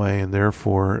feel that way, and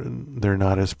therefore they're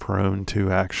not as prone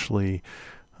to actually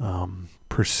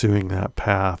pursuing that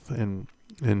path and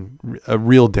a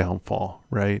real downfall,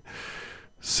 right?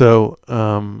 So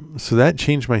that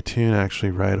changed my tune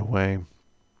actually right away.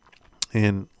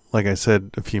 And like I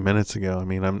said a few minutes ago,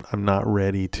 I'm not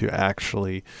ready to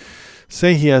actually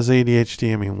say he has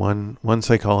ADHD. One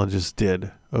psychologist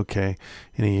did, okay,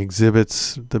 and he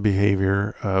exhibits the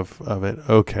behavior of it,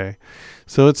 okay.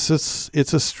 So it's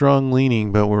a strong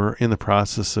leaning, but we're in the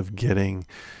process of getting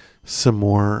some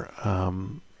more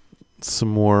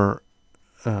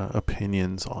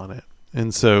opinions on it.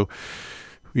 And so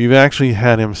we've actually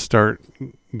had him start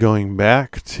going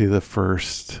back to the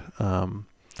first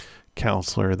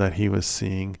counselor that he was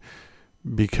seeing,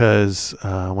 because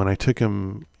when I took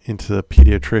him into the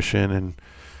pediatrician, and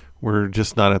we're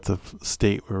just not at the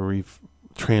state where we've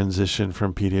transitioned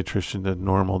from pediatrician to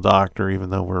normal doctor, even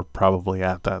though we're probably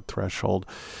at that threshold.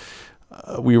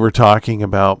 We were talking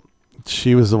about,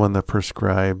 she was the one that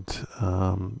prescribed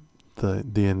the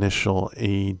initial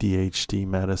ADHD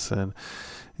medicine,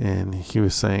 and he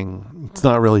was saying it's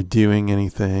not really doing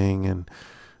anything,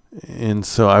 and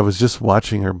so I was just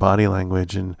watching her body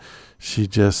language, and she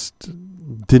just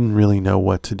didn't really know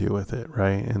what to do with it,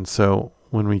 right? And so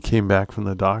when we came back from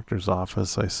the doctor's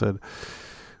office, I said,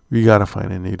 we got to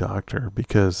find a new doctor,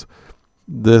 because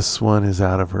this one is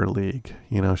out of her league.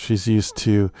 She's used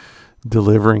to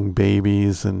delivering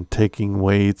babies and taking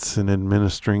weights and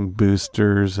administering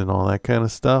boosters and all that kind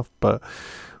of stuff. But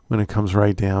when it comes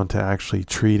right down to actually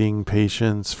treating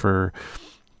patients for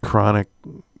chronic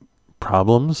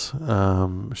problems,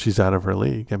 she's out of her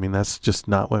league. That's just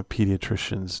not what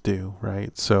pediatricians do,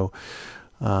 right? So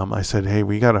I said, hey,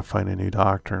 we got to find a new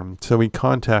doctor. So we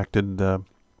contacted the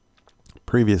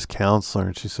previous counselor,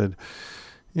 and she said,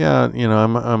 yeah,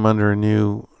 I'm under a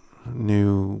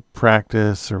new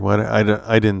practice or what.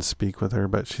 I didn't speak with her,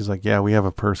 but she's like, yeah, we have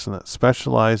a person that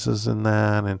specializes in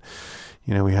that, and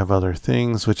we have other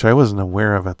things which I wasn't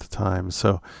aware of at the time.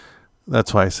 So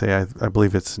that's why I say I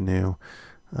believe it's new.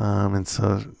 And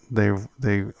so they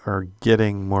are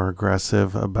getting more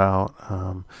aggressive about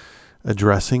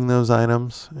addressing those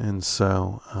items, and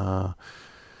so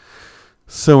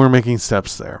we're making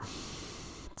steps there.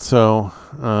 So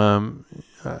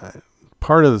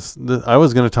part of this, I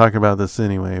was going to talk about this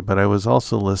anyway, but I was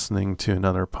also listening to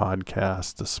another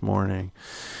podcast this morning,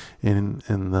 and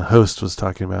the host was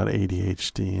talking about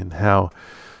ADHD and how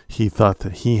he thought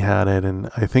that he had it, and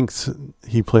I think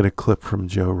he played a clip from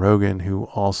Joe Rogan, who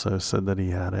also said that he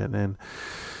had it, and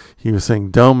he was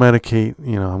saying, don't medicate,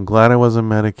 I'm glad I wasn't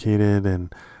medicated,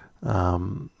 and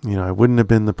I wouldn't have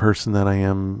been the person that I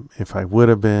am if I would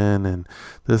have been, and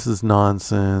this is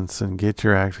nonsense, and get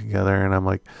your act together. And I'm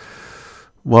like,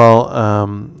 well,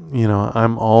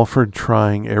 I'm all for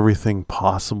trying everything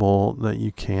possible that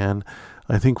you can.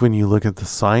 I think when you look at the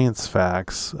science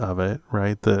facts of it,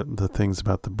 right, the things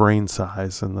about the brain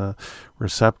size and the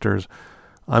receptors,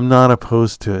 I'm not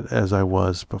opposed to it as I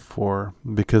was before,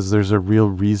 because there's a real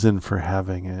reason for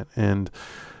having it. And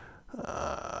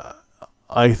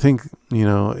I think,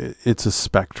 it's a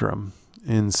spectrum.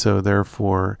 And so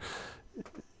therefore,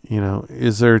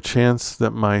 is there a chance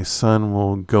that my son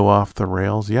will go off the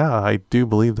rails? Yeah, I do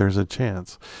believe there's a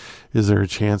chance. Is there a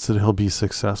chance that he'll be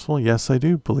successful? Yes, I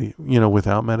do believe,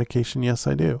 without medication. Yes,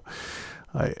 I do.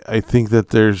 I think that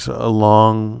there's a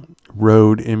long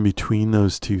road in between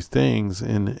those two things.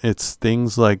 And it's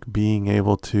things like being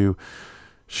able to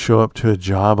show up to a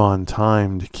job on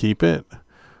time to keep it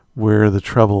where the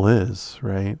trouble is,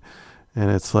 right? And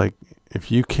it's like,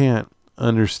 if you can't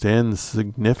understand the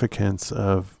significance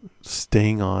of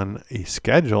staying on a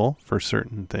schedule for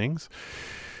certain things,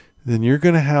 then you're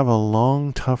going to have a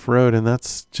long, tough road, and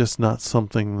that's just not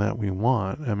something that we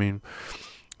want. I mean,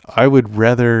 I would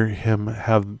rather him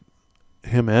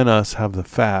and us have the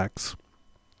facts,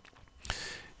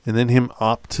 and then him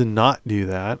opt to not do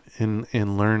that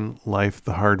and learn life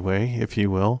the hard way, if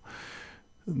you will,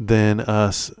 than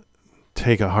us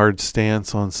take a hard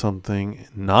stance on something,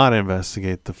 not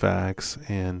investigate the facts,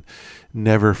 and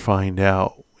never find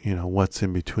out, what's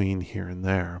in between here and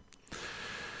there.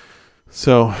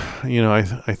 So, I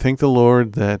thank the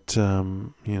Lord that,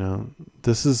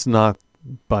 this is not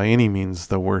by any means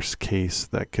the worst case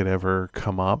that could ever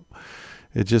come up.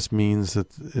 It just means that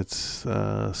it's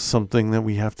something that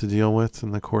we have to deal with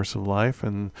in the course of life,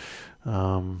 and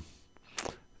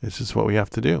it's just what we have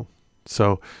to do.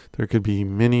 So there could be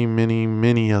many, many,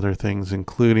 many other things,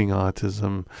 including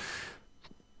autism,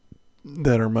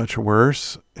 that are much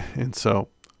worse. And so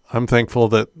I'm thankful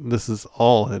that this is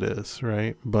all it is,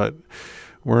 right? But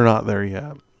we're not there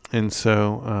yet. And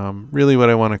so really what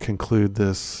I want to conclude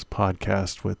this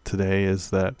podcast with today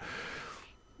is that,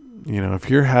 if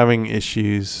you're having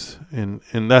issues, and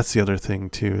that's the other thing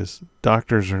too, is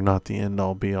doctors are not the end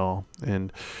all be all.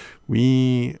 And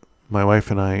my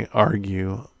wife and I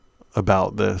argue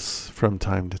about this from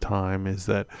time to time, is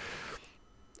that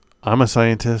I'm a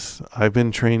scientist. I've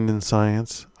been trained in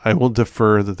science. I will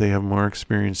defer that they have more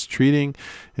experience treating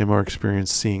and more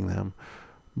experience seeing them.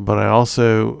 But I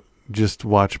also just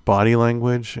watch body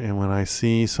language, and when I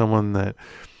see someone that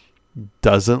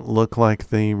doesn't look like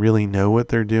they really know what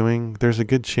they're doing, there's a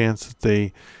good chance that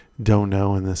they don't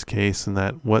know in this case, and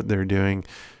that what they're doing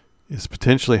is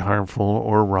potentially harmful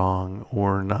or wrong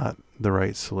or not the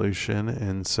right solution.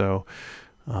 And so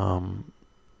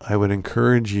I would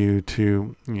encourage you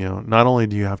to, not only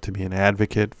do you have to be an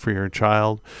advocate for your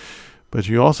child, but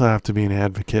you also have to be an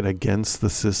advocate against the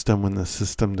system when the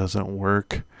system doesn't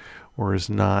work or is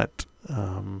not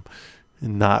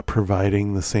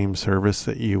providing the same service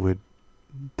that you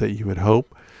would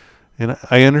hope. And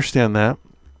I understand that.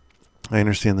 I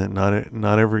understand that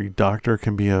not every doctor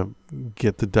can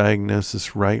get the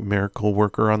diagnosis right, miracle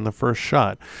worker on the first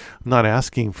shot. I'm not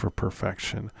asking for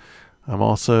perfection. I'm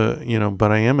also,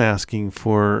 but I am asking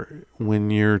for, when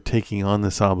you're taking on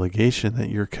this obligation, that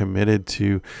you're committed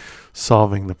to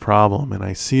solving the problem. And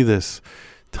I see this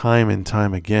time and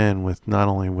time again with not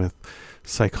only with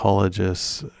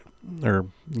psychologists or,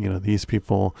 these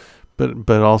people,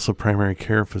 but also primary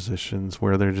care physicians,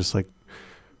 where they're just like,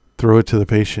 throw it to the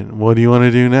patient. What do you want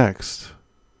to do next?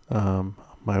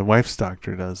 My wife's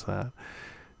doctor does that.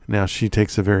 Now, she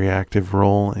takes a very active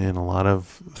role in a lot of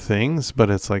things,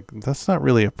 but it's like, that's not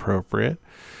really appropriate.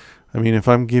 I mean, if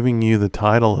I'm giving you the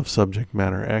title of subject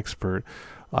matter expert,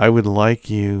 I would like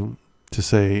you to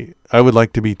say, I would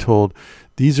like to be told,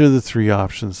 these are the three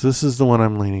options. This is the one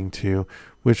I'm leaning to.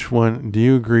 Which one, do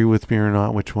you agree with me or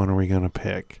not? Which one are we going to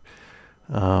pick?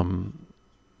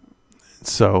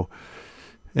 So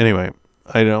anyway,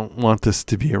 I don't want this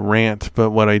to be a rant, but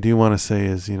what I do want to say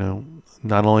is,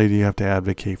 not only do you have to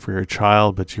advocate for your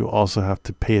child, but you also have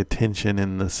to pay attention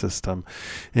in the system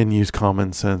and use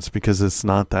common sense, because it's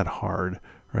not that hard,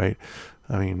 right?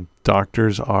 I mean,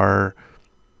 doctors are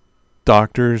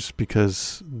doctors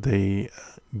because they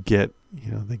get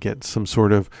some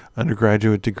sort of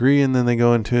undergraduate degree, and then they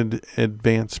go into an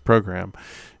advanced program.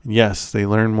 Yes, they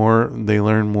learn more than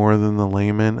the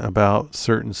layman about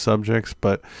certain subjects,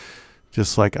 but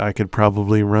just like I could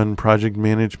probably run project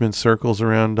management circles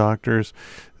around doctors,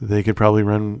 they could probably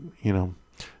run,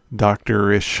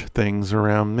 doctor-ish things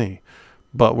around me.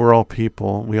 But we're all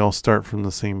people. We all start from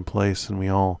the same place, and we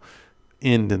all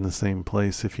end in the same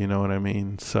place, if you know what I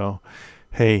mean. So,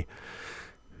 hey,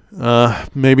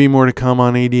 maybe more to come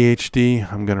on ADHD.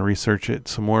 I'm going to research it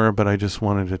some more, but I just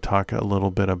wanted to talk a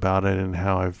little bit about it and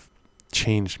how I've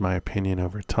changed my opinion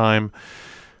over time.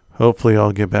 Hopefully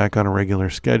I'll get back on a regular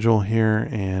schedule here,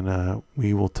 and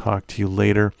we will talk to you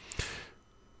later.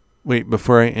 Wait,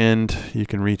 before I end, you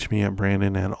can reach me at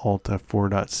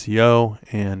brandon@altf4.co,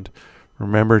 and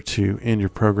remember to end your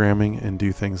programming and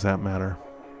do things that matter.